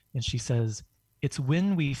 And she says, "It's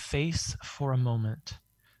when we face for a moment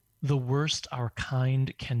the worst our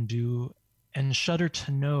kind can do and shudder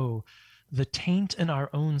to know the taint in our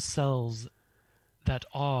own selves, that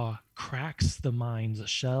awe cracks the mind's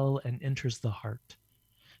shell and enters the heart,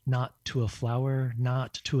 not to a flower,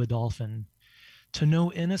 not to a dolphin, to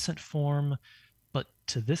no innocent form, but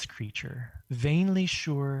to this creature, vainly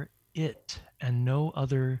sure it and no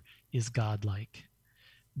other is godlike.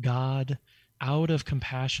 God, out of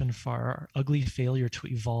compassion for our ugly failure to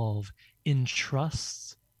evolve,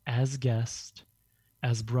 entrusts as guest,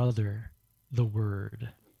 as brother, the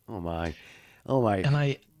Word." Oh my. And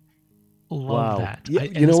I love that. Yeah,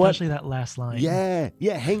 especially that last line. Yeah.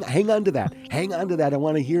 Hang on to that. Hang on to that. I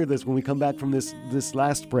want to hear this when we come back from this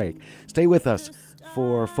last break. Stay with us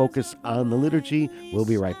for Focus on the Liturgy. We'll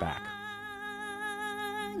be right back.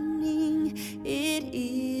 It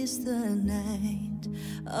is the night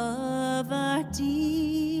of our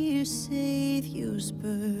dear Savior's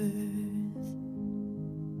birth.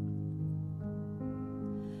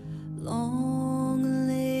 Long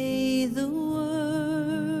lay the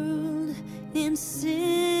world in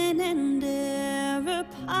sin and error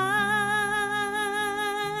pining,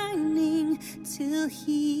 till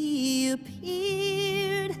he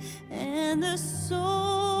appeared and the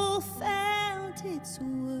soul felt its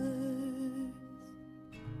worth.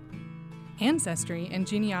 Ancestry and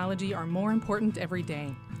genealogy are more important every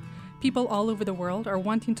day. People all over the world are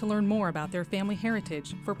wanting to learn more about their family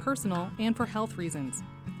heritage for personal and for health reasons.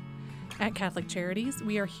 At Catholic Charities,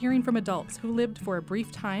 we are hearing from adults who lived for a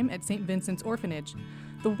brief time at St. Vincent's Orphanage,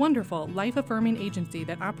 the wonderful life-affirming agency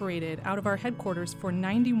that operated out of our headquarters for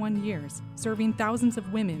 91 years, serving thousands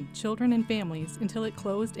of women, children, and families until it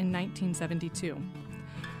closed in 1972.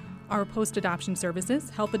 Our post-adoption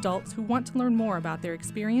services help adults who want to learn more about their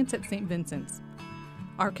experience at St. Vincent's.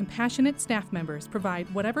 Our compassionate staff members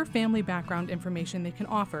provide whatever family background information they can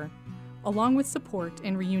offer, along with support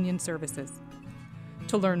and reunion services.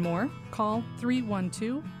 To learn more, call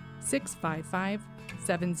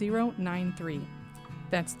 312-655-7093.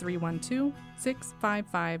 That's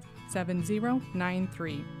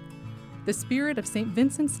 312-655-7093. The spirit of St.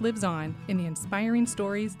 Vincent's lives on in the inspiring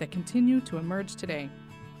stories that continue to emerge today.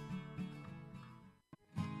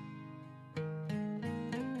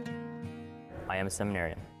 I am a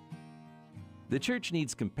seminarian. The church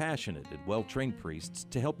needs compassionate and well-trained priests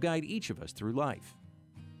to help guide each of us through life.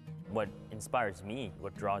 What inspires me,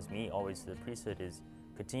 what draws me always to the priesthood is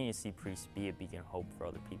continue to see priests be a beacon of hope for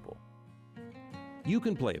other people. You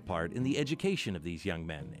can play a part in the education of these young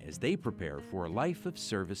men as they prepare for a life of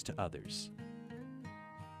service to others.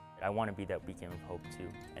 I want to be that beacon of hope too,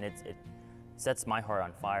 and it sets my heart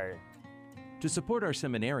on fire. To support our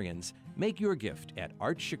seminarians, make your gift at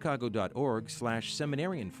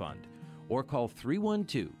archchicago.org/seminarian fund or call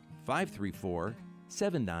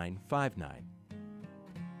 312-534-7959.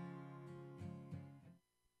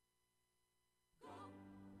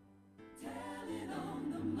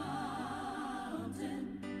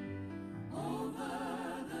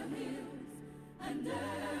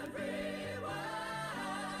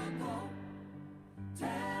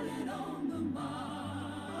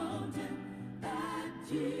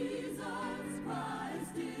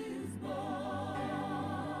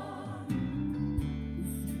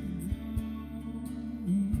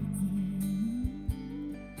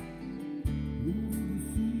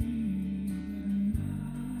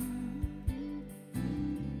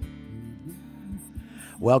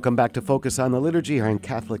 Welcome back to Focus on the Liturgy here on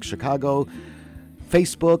Catholic Chicago,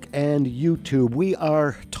 Facebook and YouTube. We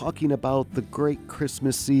are talking about the great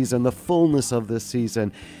Christmas season, the fullness of this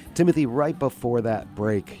season. Timothy, right before that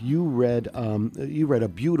break, you read a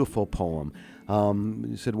beautiful poem.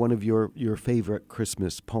 You said one of your favorite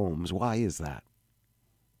Christmas poems. Why is that?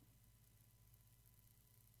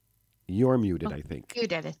 You're muted, I think. You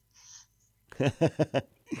did it.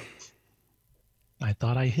 I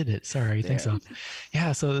thought I hit it. Sorry, I think so.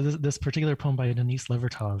 Yeah, so this particular poem by Denise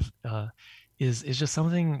Levertov is just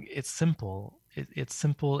something, it's simple. It's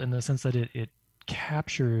simple in the sense that it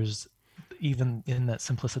captures, even in that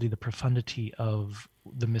simplicity, the profundity of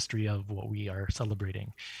the mystery of what we are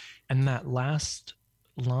celebrating. And that last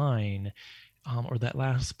line, or that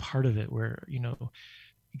last part of it where,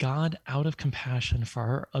 God, out of compassion for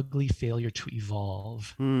our ugly failure to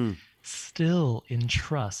evolve, still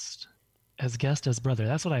entrust as guest, as brother.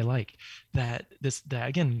 That's what I like. That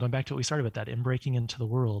again, going back to what we started with, that in breaking into the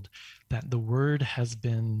world, that the word has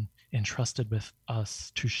been entrusted with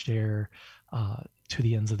us to share to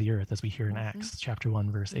the ends of the earth, as we hear in Acts chapter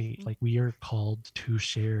 1, verse 8. Like, we are called to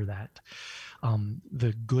share that,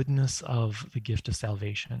 the goodness of the gift of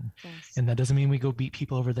salvation. Yes. And that doesn't mean we go beat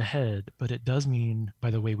people over the head, but it does mean by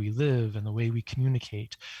the way we live and the way we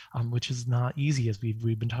communicate, which is not easy, as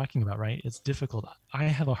we've been talking about, right? It's difficult. I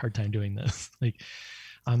have a hard time doing this.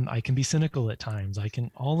 I can be cynical at times. I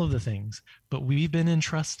can all of the things, but we've been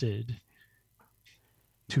entrusted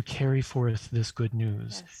to carry forth this good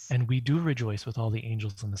news. Yes. And we do rejoice with all the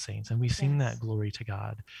angels and the saints, and we sing that glory to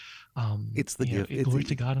God. It's the gift. Glory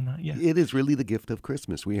to God in that. Yeah. It is really the gift of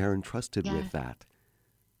Christmas. We are entrusted with that.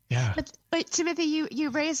 Yeah. But Timothy, you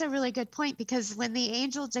raise a really good point, because when the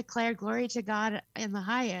angel declared glory to God in the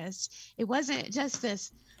highest, it wasn't just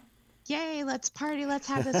this, yay, let's party, let's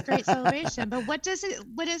have this great celebration. But what does it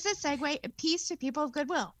segue? Peace to people of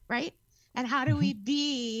goodwill, right? And how do we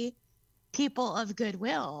be people of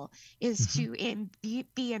goodwill is to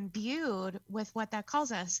be imbued with what that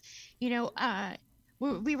calls us. We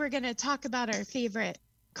were going to talk about our favorite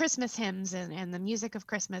Christmas hymns and the music of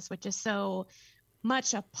Christmas, which is so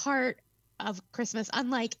much a part of Christmas,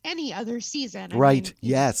 unlike any other season. I mean,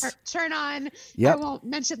 yes. Turn on, I won't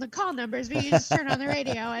mention the call numbers, but you just turn on the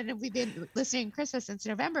radio, and we've been listening to Christmas since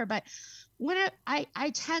November. But when I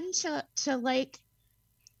tend to like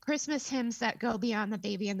Christmas hymns that go beyond the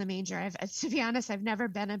baby in the manger. To be honest, I've never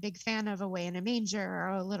been a big fan of Away in a Manger or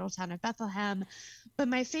A Little Town of Bethlehem, but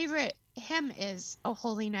my favorite hymn is O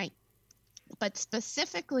Holy Night, but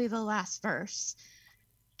specifically the last verse.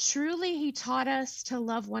 Truly he taught us to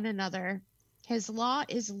love one another. His law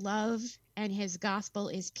is love, and his gospel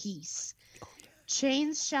is peace.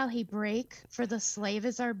 Chains shall he break, for the slave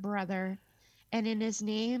is our brother, and in his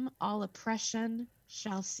name all oppression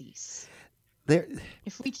shall cease. There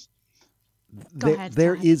is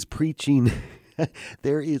preaching.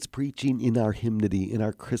 There is preaching in our hymnody, in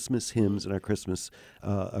our Christmas hymns, and our Christmas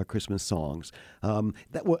songs.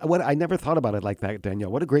 What I never thought about it like that,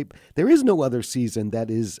 Danielle. What a great! There is no other season that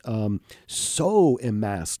is so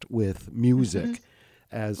enmassed with music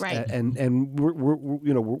as Right. and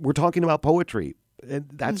we're talking about poetry. And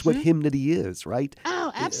that's what hymnody is, right?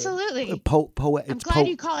 Oh, absolutely. I'm glad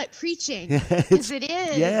you call it preaching, because it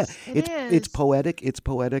is. Yeah, it is. It's poetic. It's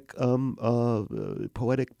poetic.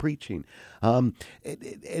 Poetic preaching. And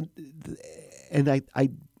I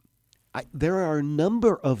there are a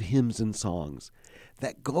number of hymns and songs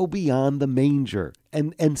that go beyond the manger,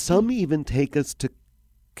 and some even take us to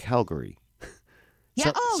Calvary.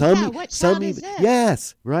 Yeah. What some is even, this?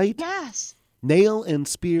 yes, right. Yes. Nail and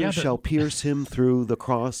spear shall pierce him through, the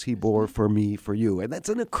cross he bore for me, for you. And that's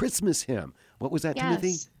in a Christmas hymn. What was that,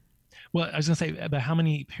 Timothy? Well, I was going to say, but how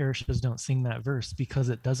many parishes don't sing that verse because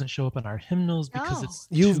it doesn't show up in our hymnals because it's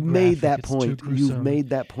You've too made graphic, that point. You've made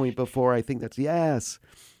that point before. I think that's yes.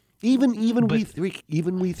 Even we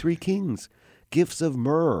three kings, gifts of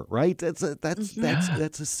myrrh, right? That's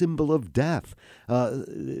a symbol of death.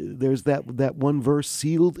 There's that one verse,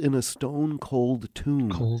 sealed in a stone cold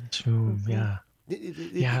tomb. Cold tomb,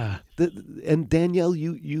 yeah. And Danielle,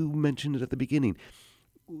 you mentioned it at the beginning.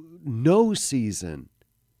 No season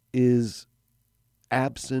is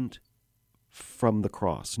absent from the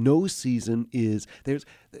cross. No season is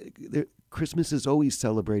Christmas is always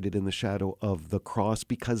celebrated in the shadow of the cross,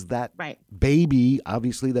 because that baby,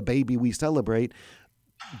 obviously the baby we celebrate,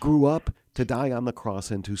 grew up to die on the cross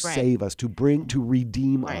and to save us, to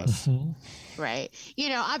redeem us. Right.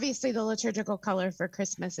 Obviously the liturgical color for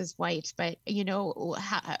Christmas is white, but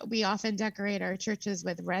we often decorate our churches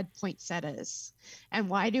with red poinsettias. And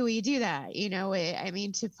why do we do that?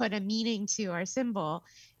 To put a meaning to our symbol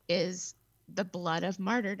is the blood of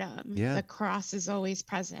martyrdom. Yeah. The cross is always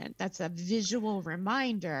present. That's a visual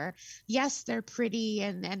reminder. Yes, they're pretty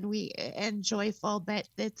and joyful, but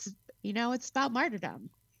it's about martyrdom.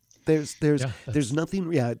 There's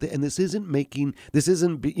nothing, and this isn't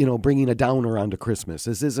bringing a downer onto Christmas.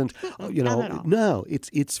 This isn't, no,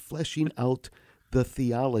 it's fleshing out the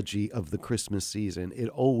theology of the Christmas season. It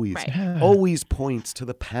always points to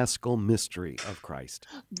the paschal mystery of Christ.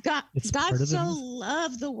 God so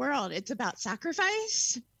loved the world. It's about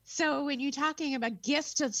sacrifice. So when you're talking about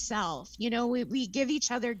gift of self, we give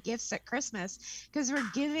each other gifts at Christmas because we're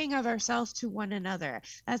giving of ourselves to one another.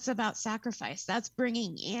 That's about sacrifice. That's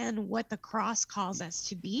bringing in what the cross calls us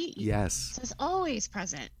to be. Yes. So it's always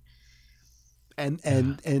present. And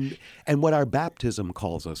what our baptism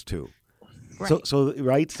calls us to.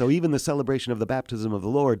 Right. So even the celebration of the baptism of the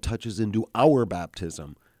Lord touches into our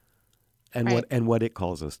baptism and what it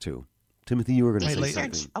calls us to. Timothy, you were going to say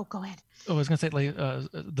something. Oh, go ahead. Oh, I was going to say,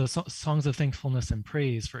 the songs of thankfulness and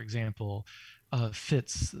praise, for example,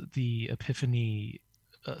 fits the Epiphany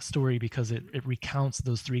story because it recounts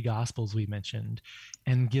those three gospels we mentioned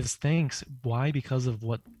and gives thanks. Why? Because of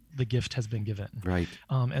what the gift has been given. Right.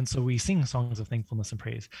 And so we sing songs of thankfulness and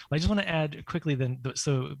praise. I just want to add quickly then,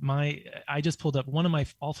 I just pulled up one of my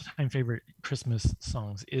all-time favorite Christmas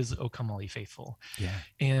songs is O Come All Ye Faithful. Yeah.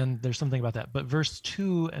 And there's something about that. But verse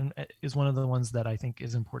 2 is one of the ones that I think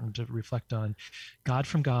is important to reflect on. God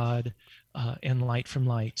from God and light from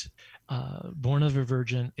light, born of a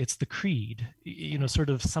virgin. It's the creed, sort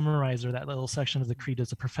of summarize, or that little section of the creed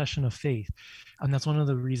is a profession of faith. And that's one of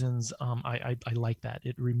the reasons I like that.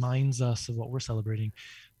 It reminds us of what we're celebrating.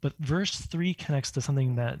 But verse 3 connects to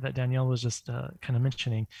something that Danielle was just kind of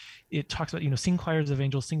mentioning. It talks about, sing choirs of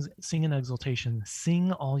angels, sing in exultation,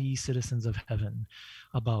 sing all ye citizens of heaven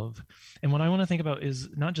above. And what I want to think about is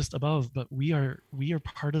not just above, but we are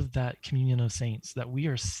part of that communion of saints that we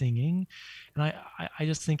are singing. And I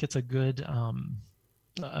just think it's a good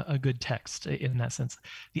text in that sense.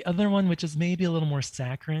 The other one, which is maybe a little more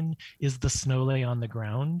saccharine, is the snow lay on the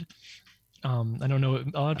ground. I don't know.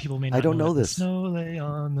 A lot of people may not know this. The snow lay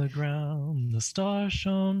on the ground, the stars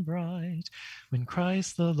shone bright when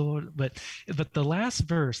Christ the Lord. But the last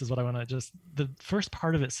verse is what I want to the first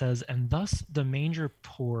part of it says, and thus the manger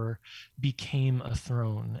poor became a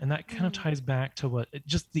throne. And that kind of ties back to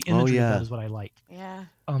just the imagery of that is what I like. Yeah.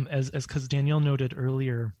 As because Danielle noted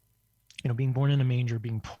earlier, being born in a manger,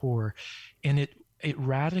 being poor, and it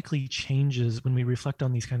radically changes when we reflect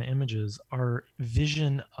on these kind of images, our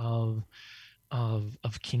vision of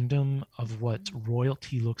kingdom, of what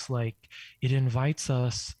royalty looks like. It invites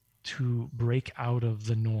us to break out of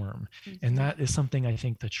the norm. And that is something I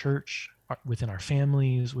think the church, within our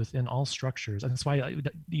families, within all structures, and that's why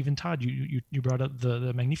even Todd, you brought up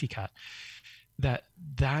the Magnificat,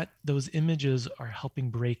 that those images are helping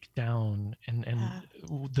break down and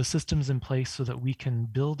the systems in place so that we can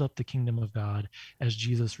build up the kingdom of God as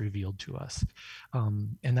Jesus revealed to us.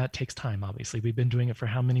 And that takes time, obviously. We've been doing it for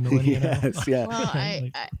how many millennia now? Yeah. Well,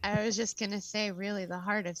 I was just going to say, really, the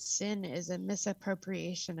heart of sin is a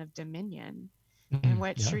misappropriation of dominion. And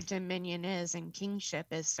what true dominion is and kingship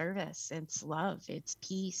is service, it's love, it's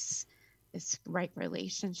peace, it's right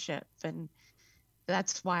relationship. And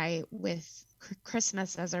that's why with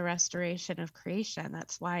Christmas as a restoration of creation,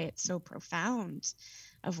 that's why it's so profound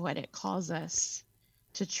of what it calls us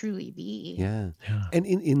to truly be. Yeah. And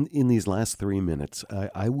in these last 3 minutes,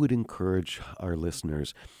 I would encourage our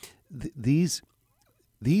listeners, these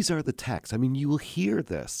are the texts. I mean, you will hear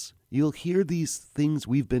this. You'll hear these things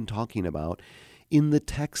we've been talking about in the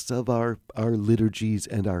texts of our liturgies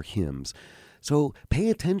and our hymns. So pay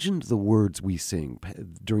attention to the words we sing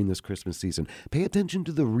during this Christmas season. Pay attention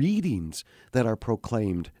to the readings that are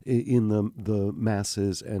proclaimed in the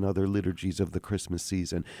masses and other liturgies of the Christmas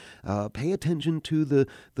season. Pay attention to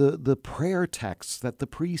the prayer texts that the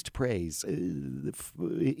priest prays in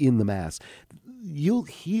the Mass. You'll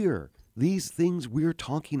hear these things we're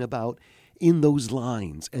talking about in those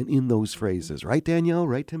lines and in those phrases. Right, Danielle?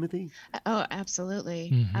 Right, Timothy? Oh,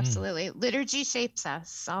 absolutely. Absolutely. Liturgy shapes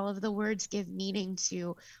us. All of the words give meaning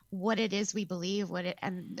to what it is we believe,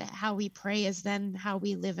 and how we pray is then how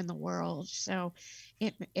we live in the world. So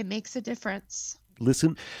it makes a difference.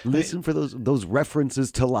 Listen for those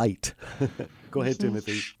references to light. Go ahead,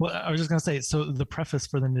 Timothy. Well, I was just going to say, so the preface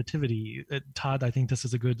for the Nativity, Todd, I think this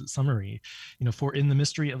is a good summary. For in the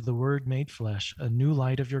mystery of the Word made flesh, a new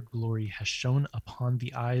light of your glory has shone upon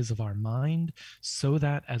the eyes of our mind, so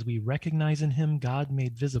that as we recognize in him God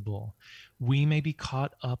made visible, we may be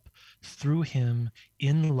caught up through him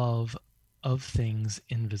in love of things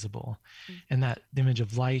invisible. And that image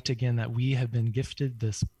of light, again, that we have been gifted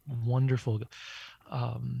this wonderful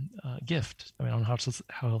gift. I mean, I don't know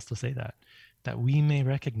how else to say that we may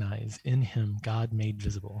recognize in him God made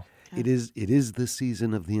visible. It is the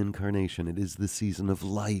season of the incarnation. It is the season of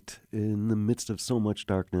light in the midst of so much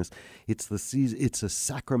darkness. It's the season. It's a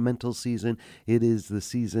sacramental season. It is the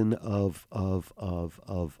season of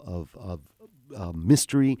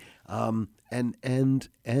mystery and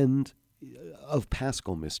of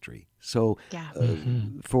Paschal mystery. So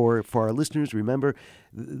for our listeners, remember,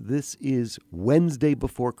 this is Wednesday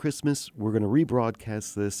before Christmas. We're going to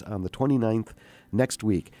rebroadcast this on the 29th next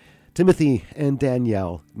week. Timothy and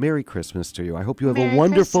Danielle, Merry Christmas to you. I hope you have a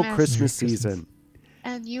wonderful Christmas season.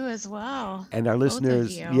 And you as well. And our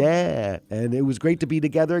listeners, and it was great to be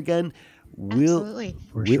together again. Absolutely.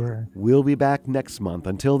 For sure. We'll be back next month.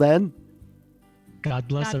 Until then, God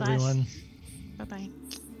bless everyone. Bye-bye.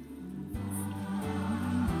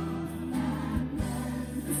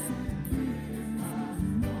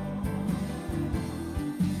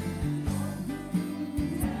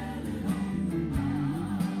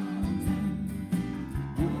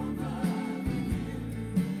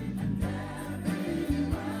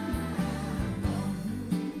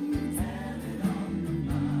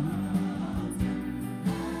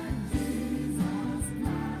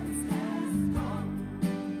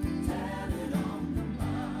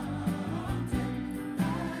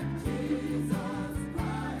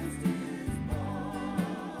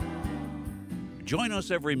 Join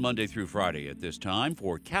us every Monday through Friday at this time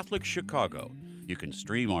for Catholic Chicago. You can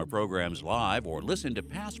stream our programs live or listen to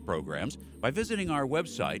past programs by visiting our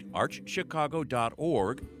website,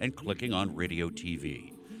 archchicago.org, and clicking on Radio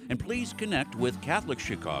TV. And please connect with Catholic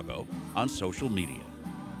Chicago on social media.